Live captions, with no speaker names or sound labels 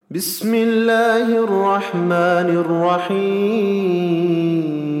بسم اللہ الرحمن الرحیم۔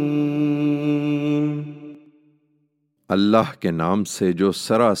 اللہ کے نام سے جو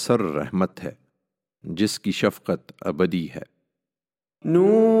سراسر رحمت ہے، جس کی شفقت ابدی ہے۔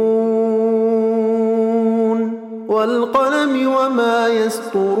 نون والقلم وما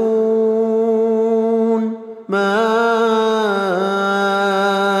يسطرون ما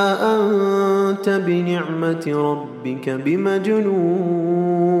أنت بنعمة ربك بمجنون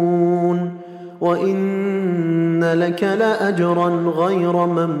وإن لك لأجرا غير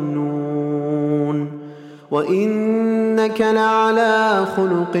ممنون وإنك لعلى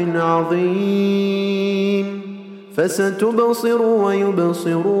خلق عظيم فستبصر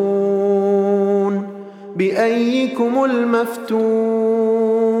ويبصرون بأيكم المفتون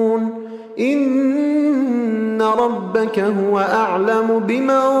إن ربك هو أعلم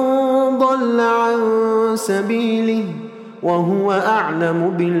بمن ضل عن سبيله وهو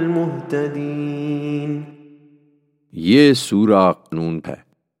أعلم بالمهتدين۔ یہ سورہ قانون ہے،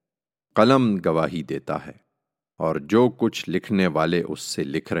 قلم گواہی دیتا ہے، اور جو کچھ لکھنے والے اس سے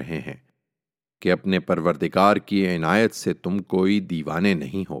لکھ رہے ہیں کہ اپنے پروردگار کی عنایت سے تم کوئی دیوانے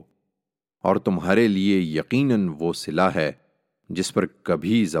نہیں ہو، اور تمہارے لیے یقیناً وہ صلہ ہے جس پر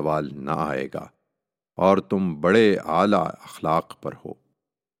کبھی زوال نہ آئے گا، اور تم بڑے اعلیٰ اخلاق پر ہو،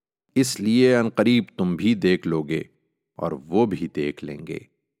 اس لیے عنقریب تم بھی دیکھ لوگے اور وہ بھی دیکھ لیں گے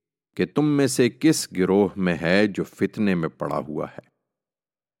کہ تم میں سے کس گروہ میں ہے جو فتنے میں پڑا ہوا ہے۔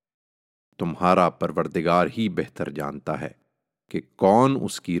 تمہارا پروردگار ہی بہتر جانتا ہے کہ کون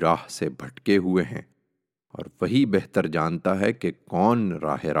اس کی راہ سے بھٹکے ہوئے ہیں، اور وہی بہتر جانتا ہے کہ کون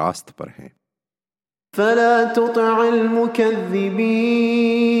راہ راست پر ہیں۔ فلا تطع المكذبين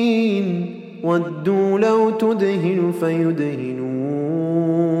ودوا لو تدهن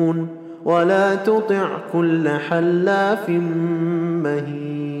فيدهنون ولا تطع كل حلاف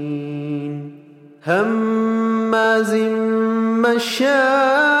مهين هماز مشاء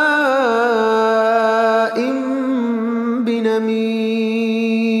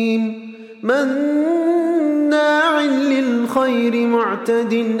بنميم مناع للخير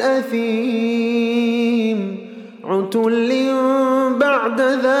معتد أثيم عتل بعد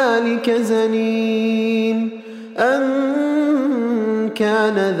ذلك زنيم أن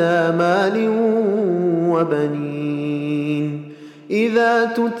كان ذا مال وبنين إذا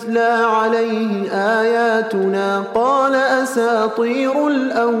تتلى عليه آياتنا قال أساطير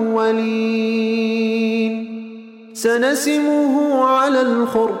الأولين سنسمه على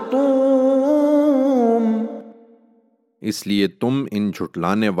الخرطوم۔ اس لیے تم ان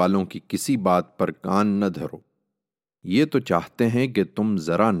جھٹلانے والوں کی کسی بات پر کان نہ دھرو، یہ تو چاہتے ہیں کہ تم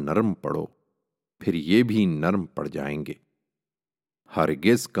ذرا نرم پڑو، پھر یہ بھی نرم پڑ جائیں گے۔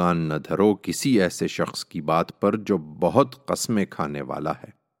 ہرگز کان نہ دھرو کسی ایسے شخص کی بات پر جو بہت قسمیں کھانے والا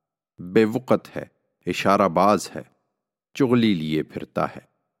ہے، بے وقت ہے، اشارہ باز ہے، چغلی لیے پھرتا ہے،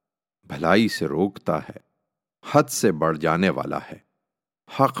 بھلائی سے روکتا ہے، حد سے بڑھ جانے والا ہے،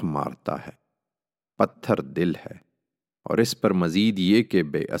 حق مارتا ہے، پتھر دل ہے، اور اس پر مزید یہ کہ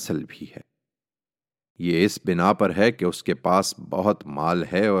بے اصل بھی ہے۔ یہ اس بنا پر ہے کہ اس کے پاس بہت مال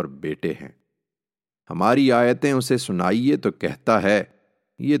ہے اور بیٹے ہیں۔ ہماری آیتیں اسے سنائیے تو کہتا ہے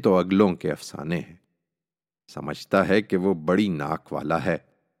یہ تو اگلوں کے افسانے ہیں، سمجھتا ہے کہ وہ بڑی ناک والا ہے،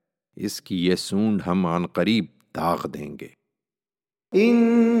 اس کی یہ سونڈ ہم عن قریب داغ دیں گے۔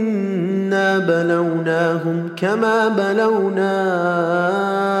 إنا بلوناهم كما بلونا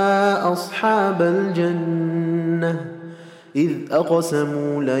أصحاب الجنة إذ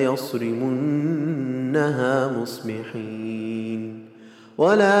أقسموا ليصرمنها مصبحين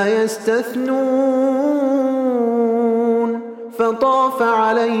ولا يستثنون فطاف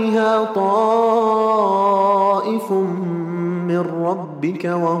عليها طائف من ربك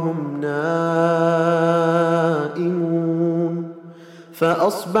وهم نائمون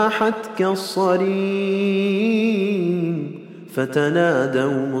فأصبحت كالصريم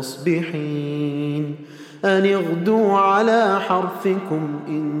فتنادوا مصبحين أن اغدوا على حرثكم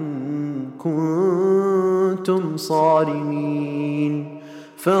إن كنتم صارمين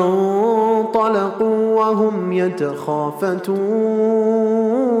فانطلقوا وهم يتخافتون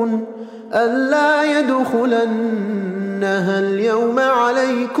ألا يدخلنها اليوم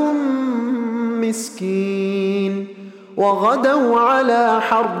عليكم مسكين وغدوا على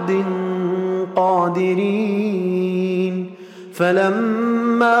حرد قادرين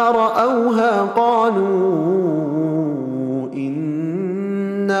فلما رأوها قالوا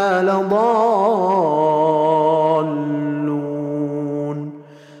إنا لضالون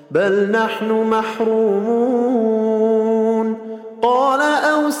بل نحن محرومون قال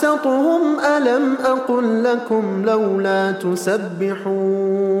أوسطهم ألم أقل لكم لولا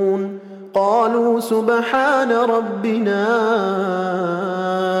تسبحون سبحان ربنا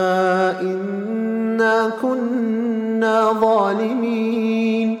إنا كنا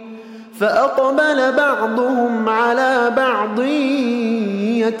ظالمين فأقبل بعضهم على بعض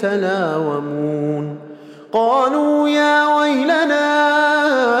يتلاومون قالوا يا ويلنا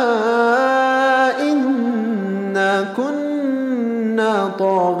إنا كنا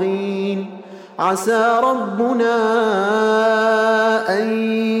طاغين عسى ربنا أن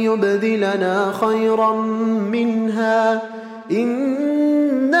يبدلنا خيرا منها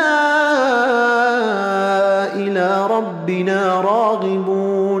إنا إلى ربنا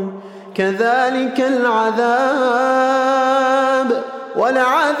راغبون كذلك العذاب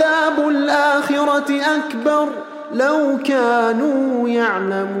ولعذاب الآخرة أكبر لو كانوا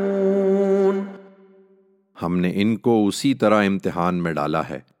يعلمون۔ ہم نے ان کو اسی طرح امتحان میں ڈالا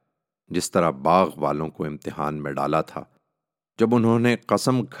ہے جس طرح باغ والوں کو امتحان میں ڈالا تھا جب انہوں نے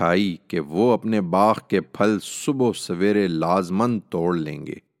قسم کھائی کہ وہ اپنے باغ کے پھل صبح سویرے لازماً توڑ لیں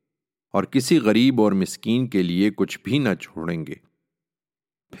گے اور کسی غریب اور مسکین کے لیے کچھ بھی نہ چھوڑیں گے۔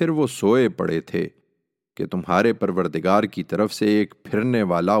 پھر وہ سوئے پڑے تھے کہ تمہارے پروردگار کی طرف سے ایک پھرنے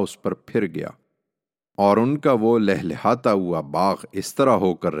والا اس پر پھر گیا اور ان کا وہ لہلہاتا ہوا باغ اس طرح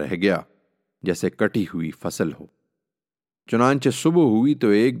ہو کر رہ گیا جیسے کٹی ہوئی فصل ہو۔ چنانچہ صبح ہوئی تو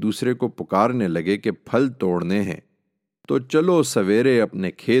ایک دوسرے کو پکارنے لگے کہ پھل توڑنے ہیں تو چلو سویرے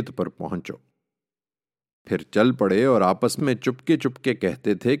اپنے کھیت پر پہنچو۔ پھر چل پڑے اور آپس میں چپکے چپکے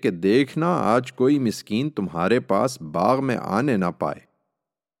کہتے تھے کہ دیکھنا آج کوئی مسکین تمہارے پاس باغ میں آنے نہ پائے۔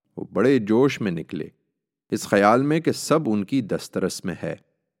 وہ بڑے جوش میں نکلے اس خیال میں کہ سب ان کی دسترس میں ہے،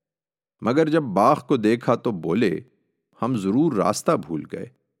 مگر جب باغ کو دیکھا تو بولے ہم ضرور راستہ بھول گئے،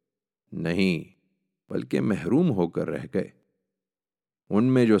 نہیں بلکہ محروم ہو کر رہ گئے۔ ان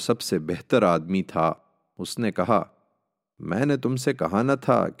میں جو سب سے بہتر آدمی تھا اس نے کہا میں نے تم سے کہا نہ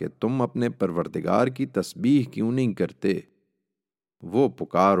تھا کہ تم اپنے پروردگار کی تسبیح کیوں نہیں کرتے؟ وہ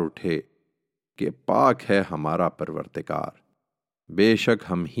پکار اٹھے کہ پاک ہے ہمارا پروردگار، بے شک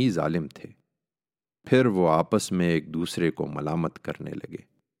ہم ہی ظالم تھے۔ پھر وہ آپس میں ایک دوسرے کو ملامت کرنے لگے،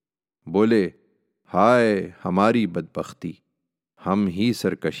 بولے ہائے ہماری بدبختی، ہم ہی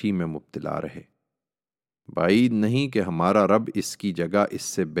سرکشی میں مبتلا رہے۔ بعید نہیں کہ ہمارا رب اس کی جگہ اس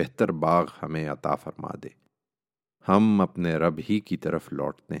سے بہتر باغ ہمیں عطا فرما دے، ہم اپنے رب ہی کی طرف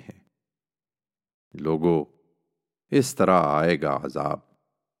لوٹتے ہیں۔ لوگو اس طرح آئے گا عذاب،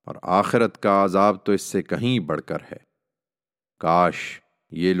 اور آخرت کا عذاب تو اس سے کہیں بڑھ کر ہے، کاش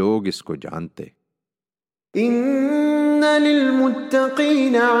یہ لوگ اس کو جانتے۔ ان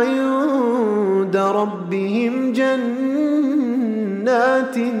للمتقین عند ربهم جنات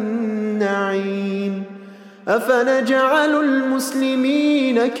النعیم افنجعل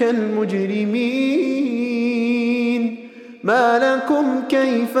المسلمین كالمجرمین ما لكم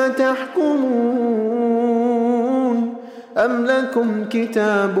كيف تحكمون ام لكم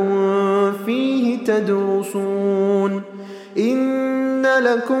كتاب فيه تدرسون إن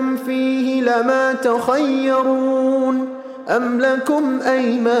لكم فيه لما تخيرون أم لكم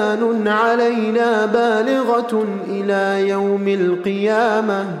أيمان علينا بالغة إلى يوم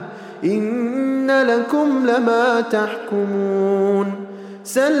القيامة إن لكم لما تحكمون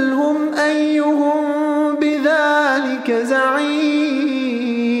سلهم أيهم بذلك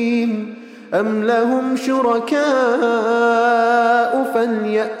زعيم أم لهم شركاء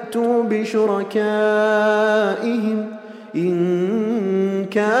فليأتوا بشركائهم ان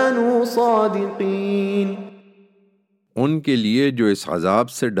كانوا صادقین۔ ان کے لیے جو اس عذاب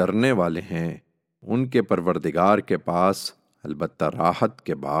سے ڈرنے والے ہیں ان کے پروردگار کے پاس البتہ راحت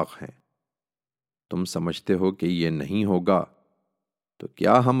کے باغ ہیں۔ تم سمجھتے ہو کہ یہ نہیں ہوگا تو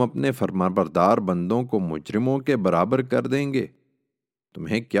کیا ہم اپنے فرمانبردار بندوں کو مجرموں کے برابر کر دیں گے؟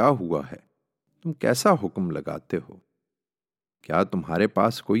 تمہیں کیا ہوا ہے؟ تم کیسا حکم لگاتے ہو؟ کیا تمہارے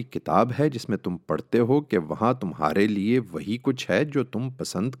پاس کوئی کتاب ہے جس میں تم پڑھتے ہو کہ وہاں تمہارے لیے وہی کچھ ہے جو تم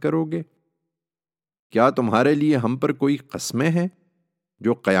پسند کرو گے؟ کیا تمہارے لیے ہم پر کوئی قسمیں ہیں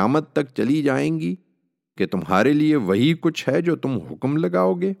جو قیامت تک چلی جائیں گی کہ تمہارے لیے وہی کچھ ہے جو تم حکم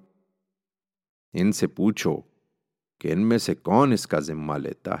لگاؤ گے؟ ان سے پوچھو کہ ان میں سے کون اس کا ذمہ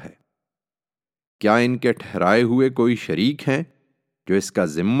لیتا ہے؟ کیا ان کے ٹھہرائے ہوئے کوئی شریک ہیں جو اس کا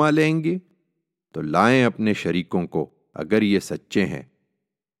ذمہ لیں گے؟ تو لائیں اپنے شریکوں کو اگر یہ سچے ہیں۔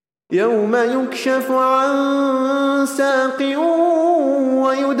 یوم یکشف عن ساق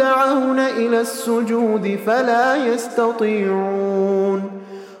ویدعون الى السجود فلا يستطيعون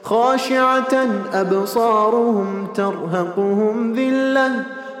خاشعة ابصارهم ترهقهم ذلة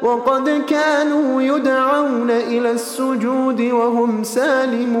وقد كانوا يدعون الى السجود وهم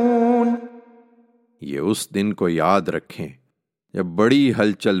سالمون۔ یہ اس دن کو یاد رکھیں جب بڑی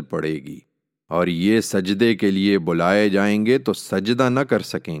ہلچل پڑے گی اور یہ سجدے کے لیے بلائے جائیں گے تو سجدہ نہ کر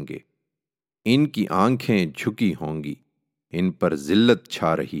سکیں گے۔ ان کی آنکھیں جھکی ہوں گی، ان پر ذلت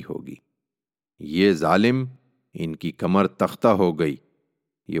چھا رہی ہوگی۔ یہ ظالم، ان کی کمر تختہ ہو گئی۔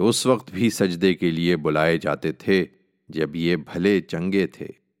 یہ اس وقت بھی سجدے کے لیے بلائے جاتے تھے جب یہ بھلے چنگے تھے۔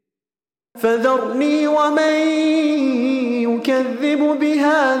 فَذَرْنِي وَمَن يُكَذِّبُ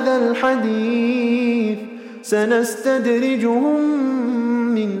بِهَذَا الْحَدِيثِ سَنَسْتَدْرِجُهُم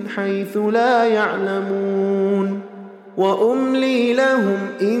مِّنْ حَيْثُ لَا يَعْلَمُونَ وَأُمْلِي لَهُمْ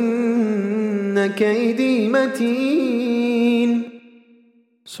إِنَّ كَيْدِي مَتِينٌ۔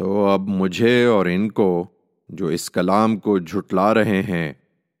 سو اب مجھے اور ان کو جو اس کلام کو جھٹلا رہے ہیں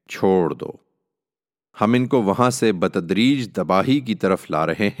چھوڑ دو۔ ہم ان کو وہاں سے بتدریج تباہی کی طرف لا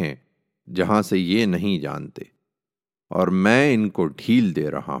رہے ہیں جہاں سے یہ نہیں جانتے، اور میں ان کو ڈھیل دے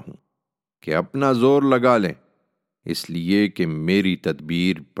رہا ہوں کہ اپنا زور لگا لیں، اس لیے کہ میری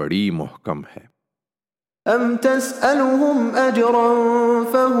تدبیر بڑی محکم ہے۔ ام تسألهم اجرا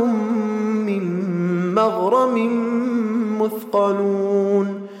فهم من مغرم مثقلون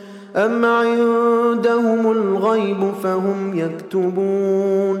ام عندهم الغیب فهم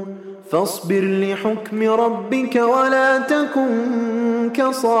یکتبون فاصبر لحکم ربك ولا تكن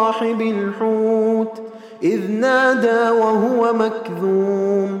كصاحب الحوت اذ نادى وهو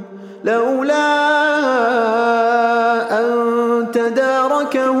مكذوم لولا ان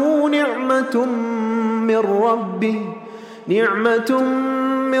تداركه نعمة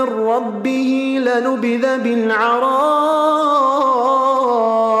من ربه لنبذ بالعراء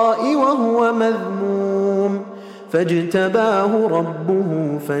وهو مذموم فاجتباه ربه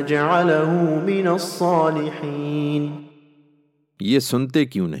فجعله من الصالحين۔ یہ سنتے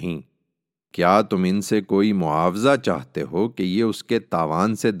کیوں نہیں؟ کیا تم ان سے کوئی معاوضہ چاہتے ہو کہ یہ اس کے تاوان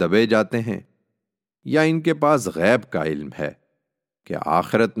سے دبے جاتے ہیں، یا ان کے پاس غیب کا علم ہے کہ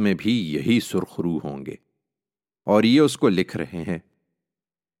آخرت میں بھی یہی سرخرو ہوں گے اور یہ اس کو لکھ رہے ہیں؟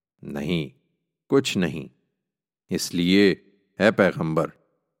 نہیں، کچھ نہیں۔ اس لیے اے پیغمبر،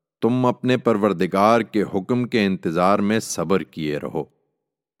 تم اپنے پروردگار کے حکم کے انتظار میں صبر کیے رہو،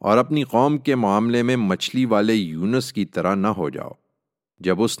 اور اپنی قوم کے معاملے میں مچھلی والے یونس کی طرح نہ ہو جاؤ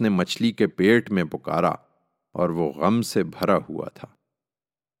جب اس نے مچھلی کے پیٹ میں پکارا اور وہ غم سے بھرا ہوا تھا۔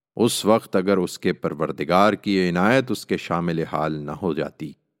 اس وقت اگر اس کے پروردگار کی عنایت اس کے شامل حال نہ ہو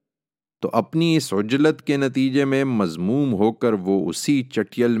جاتی تو اپنی اس عجلت کے نتیجے میں مذموم ہو کر وہ اسی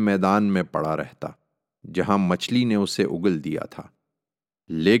چٹیل میدان میں پڑا رہتا جہاں مچھلی نے اسے اگل دیا تھا،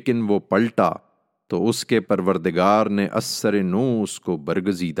 لیکن وہ پلٹا تو اس کے پروردگار نے اثر نو اس کو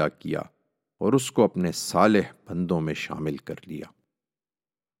برگزیدہ کیا اور اس کو اپنے صالح بندوں میں شامل کر لیا۔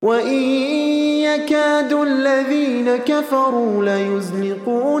 وَإِن يَكَادُ الَّذِينَ كَفَرُوا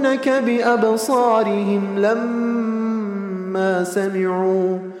لَيُزْلِقُونَكَ بِأَبْصَارِهِمْ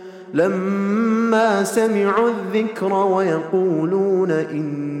لَمَّا سَمِعُوا الذِّكْرَ وَيَقُولُونَ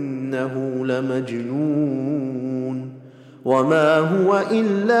إِنَّهُ لَمَجْنُونٌ وَمَا هُوَ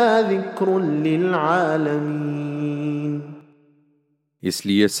إِلَّا ذِكْرٌ لِّلْعَالَمِينَ۔ اس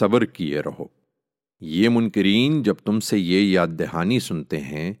لیے صبر کیے رہو۔ یہ منکرین جب تم سے یہ یاد دہانی سنتے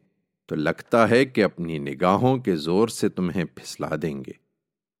ہیں تو لگتا ہے کہ اپنی نگاہوں کے زور سے تمہیں پھسلا دیں گے،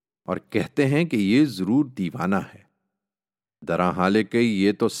 اور کہتے ہیں کہ یہ ضرور دیوانہ ہے، درحال کہ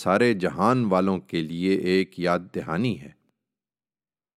یہ تو سارے جہان والوں کے لیے ایک یاد دہانی ہے۔